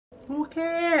Who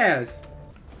cares?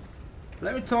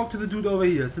 Let me talk to the dude over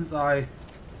here since I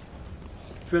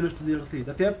finished the DLC.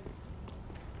 That's it.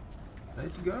 Ready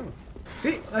to go.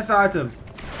 See, nice item.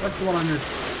 That's the one I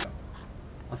missed.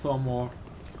 I saw more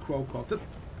crow cops.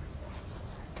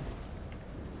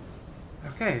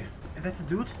 Okay, and that's a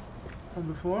dude from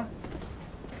before.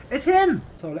 It's him!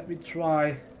 So let me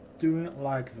try doing it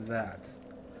like that.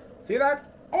 See that?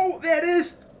 Oh, there it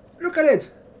is! Look at it!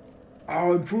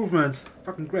 Oh, improvements.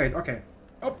 Fucking great. Okay.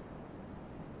 Oh.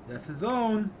 That's his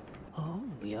own. Oh,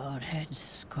 your head's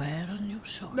square on your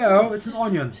shoulder. No, it's an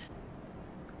onion.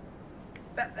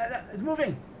 That, it's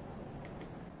moving.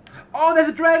 Oh, there's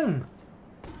a dragon.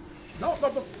 No.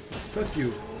 First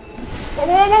you.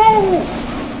 Whoa!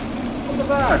 What was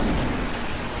that?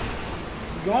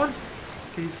 Is he gone?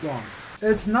 Okay, he's gone.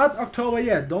 It's not October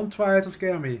yet. Don't try to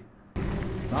scare me.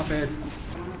 Stop it.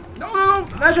 No!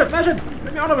 Mash it!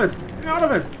 Let me out of it!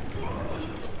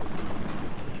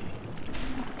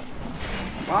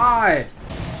 Bye!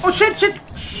 Oh shit!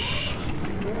 Shh!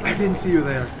 I didn't see you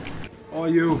there. Oh,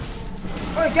 you.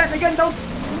 Oh, again, don't!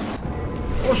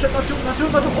 Oh shit, not two.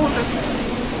 Oh shit!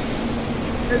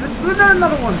 There's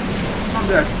another one! I'm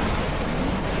dead.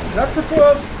 That's the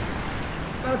first.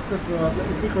 Let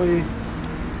me quickly.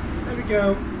 There we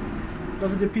go.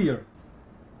 Does it appear?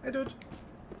 Hey, dude.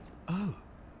 Oh,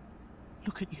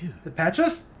 look at you. The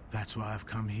patches? That's why I've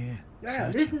come here. Yeah,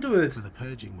 searching listen to it. for the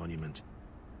purging monument.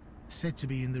 Said to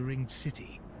be in the ringed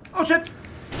city. Oh shit!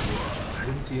 I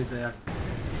didn't see it there.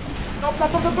 No.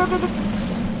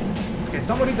 Okay,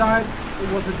 somebody died. It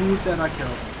was a dude that I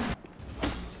killed.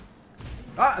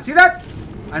 Ah, see that?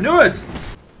 I knew it!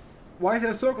 Why is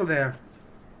there a circle there?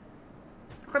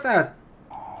 Look at that.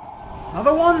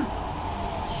 Another one?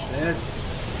 Shit.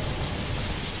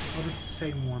 Oh, it's the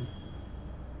same one.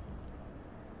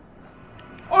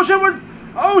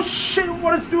 Oh shit,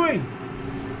 what it's doing?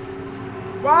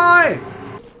 Why?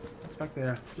 It's back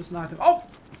there. Just an item. Oh!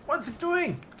 What's it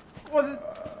doing? What was it?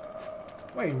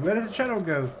 Wait, where does the shadow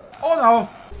go? Oh no!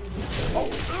 Oh!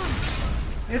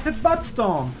 It's a butt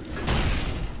storm!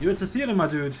 You're a theater, my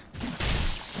dude.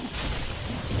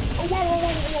 Oh, whoa!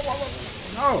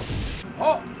 No!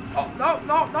 Oh, no!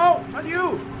 Not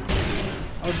you!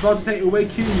 I was about to say away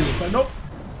kill you, but nope.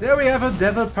 There we have a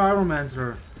Desert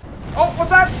Pyromancer. Oh, what's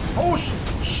that? Oh,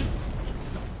 shit!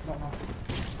 No.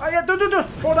 Oh yeah, do!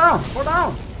 Fall down!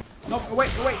 Nope,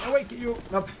 awake, you.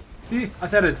 Nope. See, I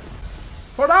said it.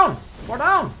 Fall down!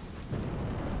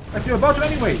 Like you're about to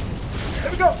anyway.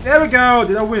 There we go!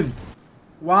 Did I win?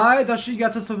 Why does she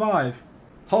get to survive?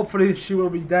 Hopefully she will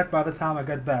be dead by the time I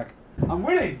get back. I'm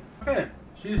winning! Okay,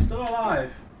 she's still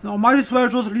alive. Now might as well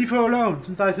just leave her alone,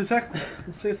 since I suspect...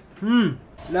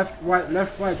 Left, right,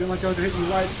 you're not going to hit me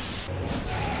right.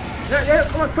 Yeah,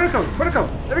 come on, critical!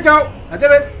 There we go! I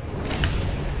did it!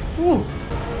 Ooh!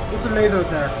 Just a laser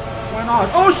attack. Why not?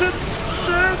 Oh shit!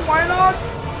 Why not?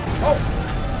 Oh!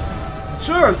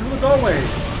 Sure, through the doorway.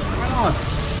 Why not?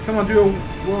 Come on, do a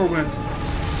whirlwind.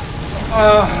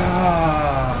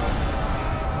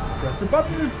 Press the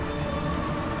button.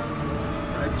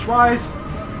 Right, twice.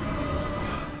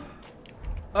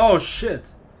 Oh shit!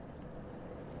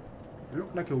 You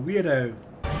look like a weirdo.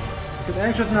 Get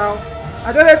anxious now.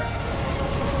 I did it!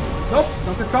 Nope,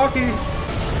 don't get cocky.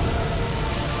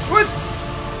 Good!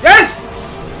 Yes!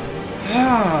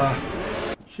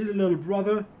 Shitty little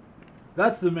brother.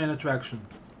 That's the main attraction.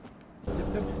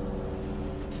 Yep.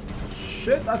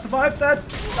 Shit, I survived that.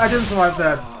 I didn't survive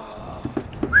that.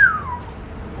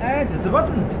 And hit the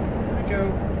button. There we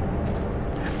go.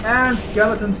 And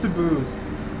skeletons to boot.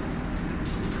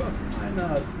 Why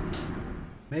not?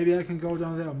 Maybe I can go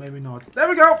down there, or maybe not. There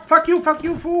we go! Fuck you,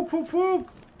 fook!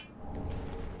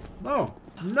 No!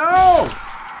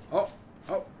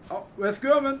 Oh, where's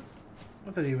German?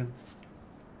 What's that even?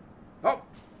 Oh,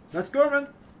 that's German!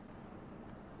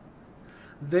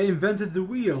 They invented the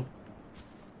wheel.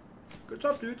 Good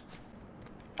job, dude.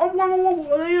 Oh, whoa,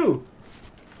 what are you?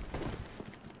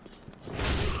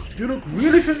 You look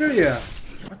really familiar.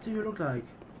 What do you look like?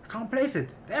 I can't place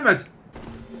it. Damn it!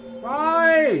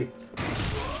 Why?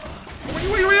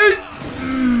 Wait.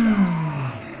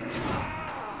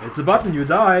 It's a button, you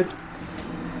died.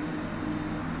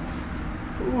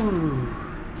 Ooh.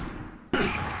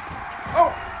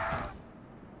 Oh!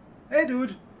 Hey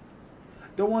dude.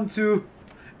 Don't want to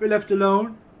be left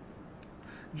alone.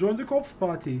 Join the corpse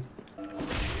party.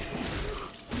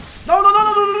 No!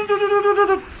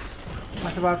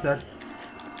 I survived that.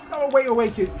 No,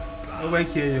 awake you.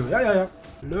 Yeah.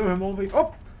 Lure him over.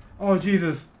 Oh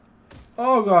Jesus.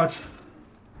 Oh god.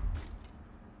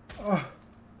 Oh.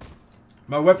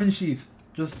 My weapon sheath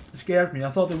just scared me.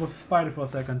 I thought it was a spider for a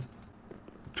second.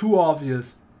 too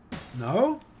obvious.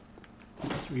 No?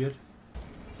 That's weird.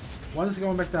 One is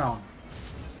going back down.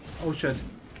 Oh shit.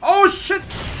 Oh shit!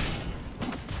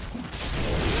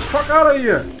 Fuck out of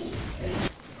here!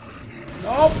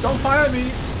 Nope, don't fire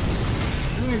me.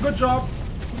 Doing a good job.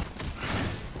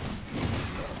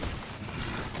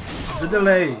 The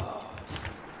delay.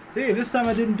 See, this time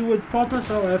I didn't do it proper,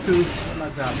 so I have to do it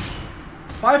like that.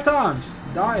 5 times.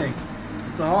 Dying.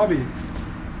 It's a hobby.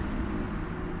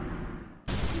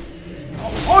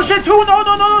 Oh shit, 2! No,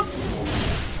 no, no!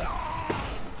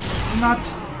 Not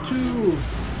 2.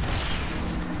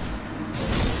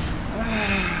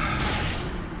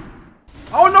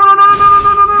 Oh no, no, no, no, no, no,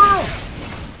 no, no, no, no!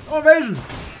 No evasion!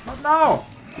 Not now!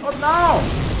 Not now!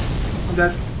 I'm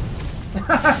dead.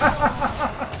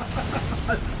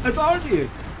 I told you!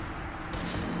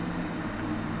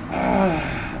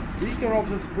 Seeker of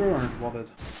the Spurn, was it?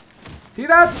 See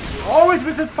that? Always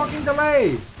with the fucking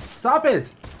delay! Stop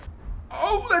it!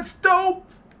 Oh, that's dope!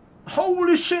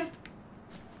 Holy shit!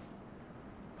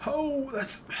 Oh,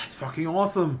 that's fucking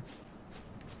awesome!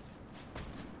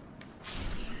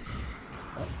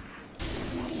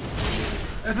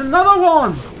 There's another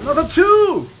one! Another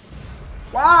 2!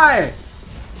 Why?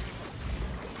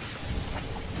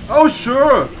 Oh,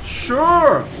 sure!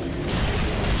 Sure!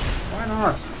 Why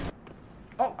not?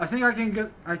 Oh, I think I can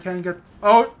get...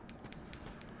 Oh!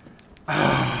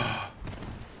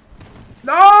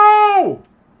 No!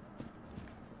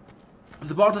 I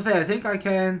was about to say, I think I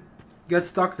can get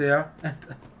stuck there. And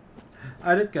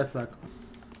I did get stuck.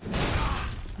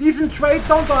 Decent trade,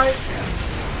 don't die!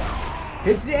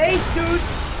 Hits the 8, dude!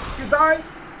 You died!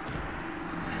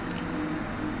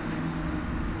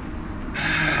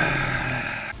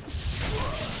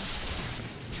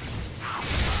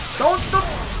 Don't stop!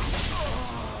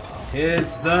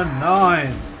 Hits the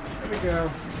 9! There we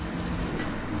go.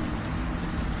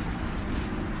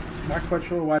 Not quite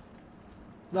sure why.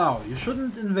 No, you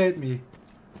shouldn't invade me.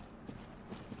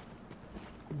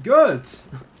 Good!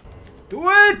 Do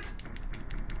it!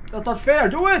 That's not fair,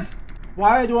 do it!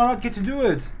 Why do I not get to do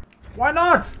it? Why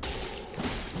not?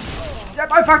 Yep,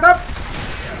 I fucked up!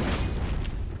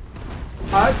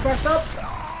 I fucked up!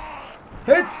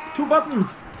 Hit! 2 buttons!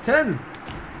 10!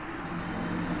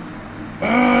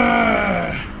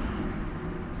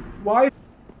 Why?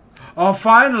 Oh,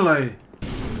 finally!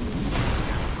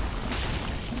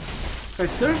 Okay,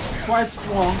 still quite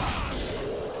strong.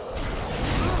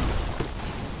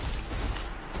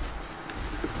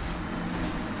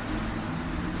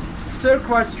 Still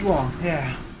quite strong,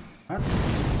 yeah. What?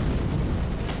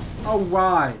 Oh,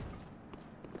 why?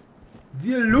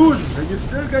 The illusion that you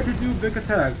still get to do big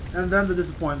attacks, and then the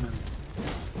disappointment.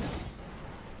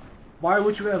 Why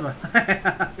would you ever?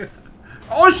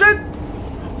 Oh shit!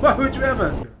 Why would you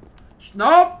ever?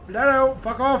 No! No!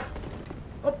 Fuck off!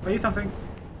 Oh, I need something.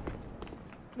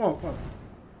 Whoa, whoa.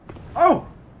 Oh!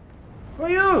 Who are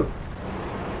you?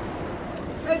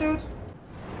 Hey, dude!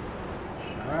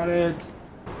 Shut it.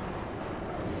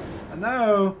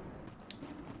 No!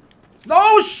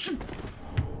 No!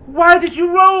 Why did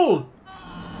you roll?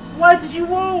 Why did you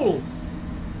roll?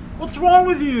 What's wrong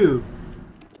with you?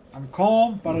 I'm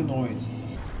calm but annoyed.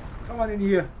 Come on in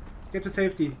here. Get to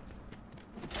safety.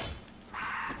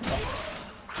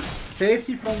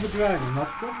 Safety from the dragon, not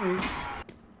from me.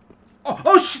 Oh,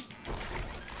 oh shit!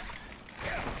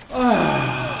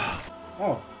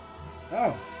 Oh.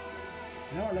 Oh.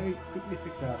 No, let me quickly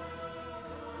fix that.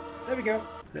 There we go.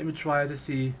 Let me try to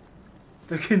see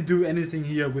if I can do anything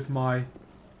here with my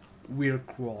weird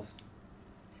cross.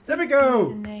 There we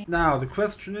go! Now the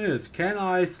question is, can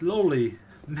I slowly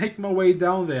make my way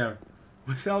down there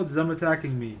without them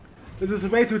attacking me? This is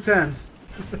way too tense.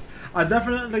 I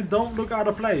definitely don't look out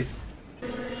of place.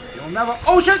 You'll never—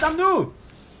 oh shit, I'm new!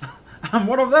 I'm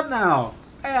one of them now!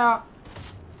 Yeah!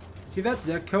 See that?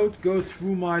 Their coat goes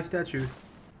through my statue.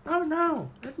 Oh no!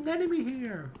 There's an enemy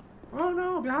here! Oh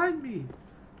no! Behind me!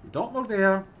 Don't look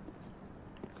there!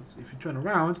 Because if you turn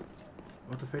around, you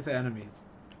want to face the enemy.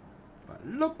 But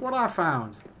look what I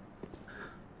found!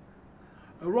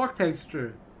 A rock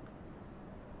texture!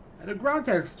 And a ground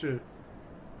texture!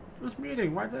 Just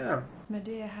meeting right there!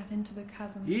 Medea hath into the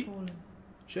chasm fallen.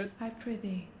 Shit! I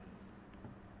prithee.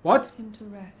 What? Put him to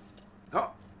rest.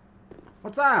 Oh!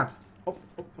 What's that? Oh,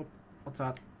 oh, oh. What's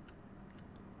that?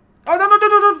 Oh, no, no, no,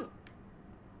 no, no!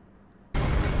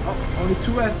 Oh, only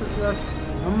 2 Estes left.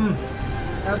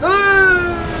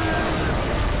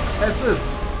 Estes!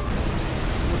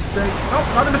 Mistake. Nope,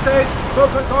 not a mistake!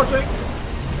 Perfect dodging!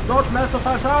 Dodge Master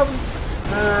 5000!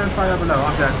 And fire below,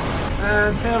 I'm dead.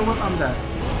 And tail whip, I'm dead.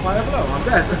 Fire below, I'm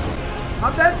dead.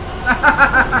 I'm dead!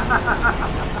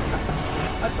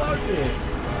 I told you!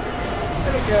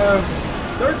 There we go.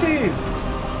 13.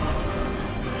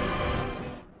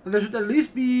 And there should at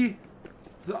least be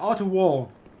the outer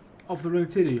wall of the ring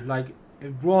city, like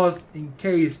it was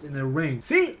encased in a ring.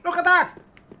 See? Look at that!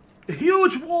 A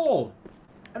huge wall!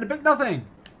 And a big nothing.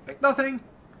 Big nothing.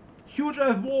 Huge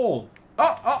earth wall.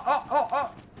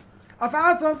 Oh! I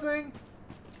found something!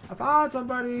 I found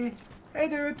somebody! Hey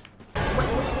dude! Wait,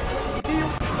 Kiryu?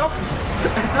 Nope!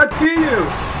 It's not Kiryu!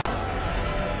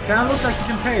 Kinda looks like he's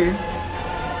in pain.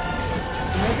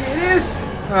 Maybe it is!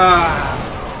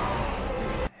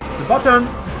 The button!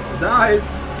 It died!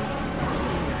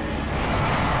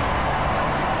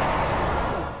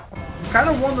 I'm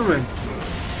kinda wondering,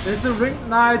 is the ring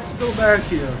knight still back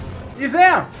here? He's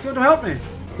there! He's going to help me!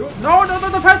 No,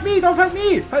 don't fight me! Don't fight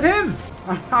me! Fight him!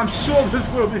 I'm sure this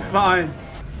will be fine.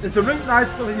 Is the ring knight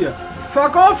still here?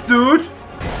 Fuck off, dude!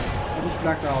 I just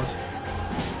blacked out.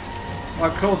 I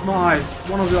closed my eyes.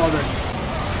 One or the other.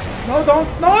 No, don't!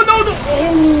 No!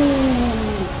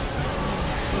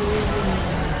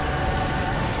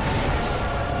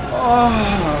 Oh! Oh!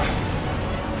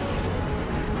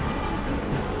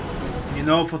 You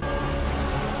know, for...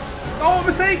 Oh,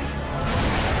 mistakes!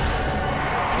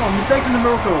 Oh, mistakes in the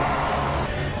miracles.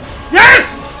 Yes!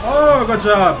 Oh, good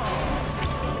job.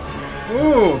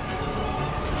 Ooh.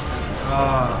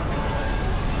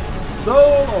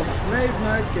 Soul of Slave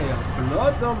Knight Gale.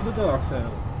 Blood of the Dark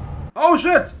Sail. Oh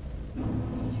shit!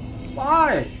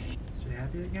 Why? Is she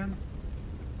happy again?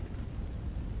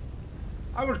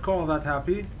 I would call that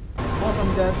happy. Once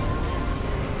I'm dead.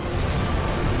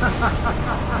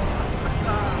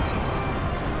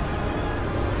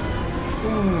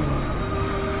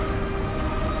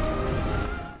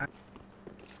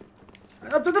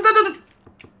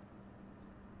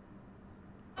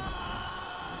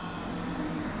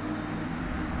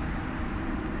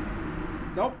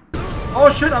 Nope. Oh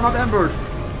shit, I'm not embered.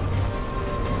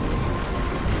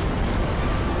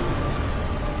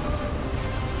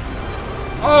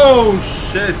 Oh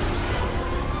shit.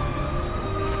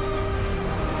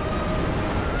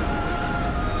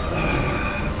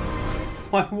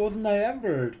 Why wasn't I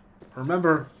embered?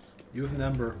 Remember, use an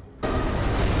ember.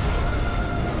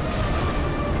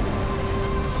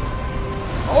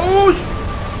 Oh sh!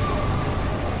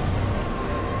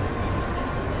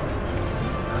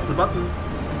 That's a button.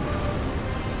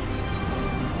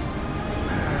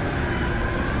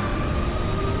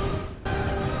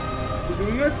 He's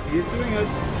doing it. He's doing it.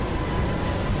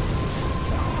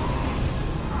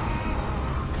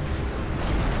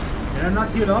 Did I not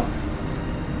heal up?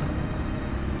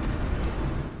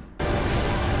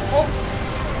 Oh!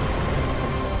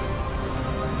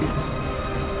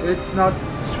 It's not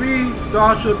 3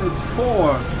 dodges, it's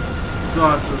 4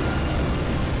 dodges.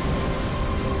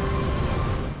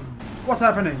 What's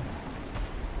happening?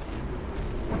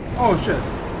 Oh shit.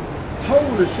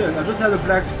 Holy shit, I just had a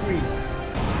black screen.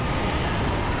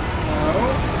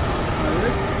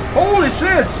 Holy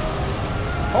shit!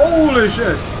 Holy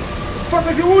shit! Fuck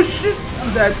with you! Oh shit!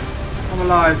 I'm dead. I'm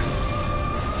alive.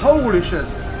 Holy shit.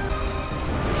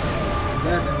 I'm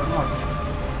dead and I'm not.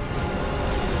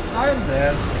 I'm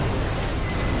dead.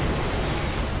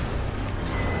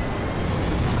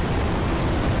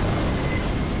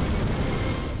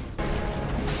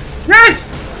 Yes!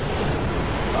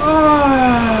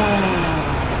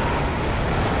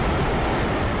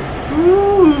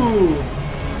 Ooh!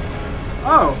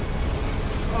 Oh!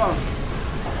 Oh!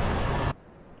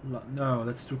 No,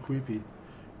 that's too creepy.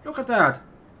 Look at that!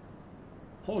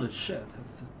 Holy shit,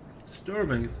 that's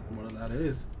disturbing what that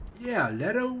is. Yeah,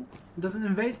 Leto doesn't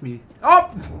invade me. Oh!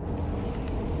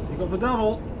 You got the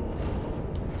double!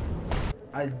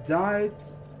 I died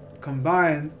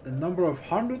combined a number of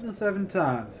 107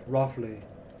 times, roughly.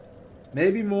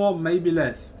 Maybe more, maybe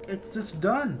less. It's just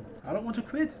done. I don't want to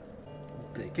quit.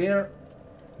 Take care.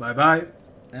 Bye bye.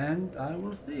 And I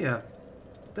will see ya.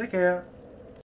 Take care.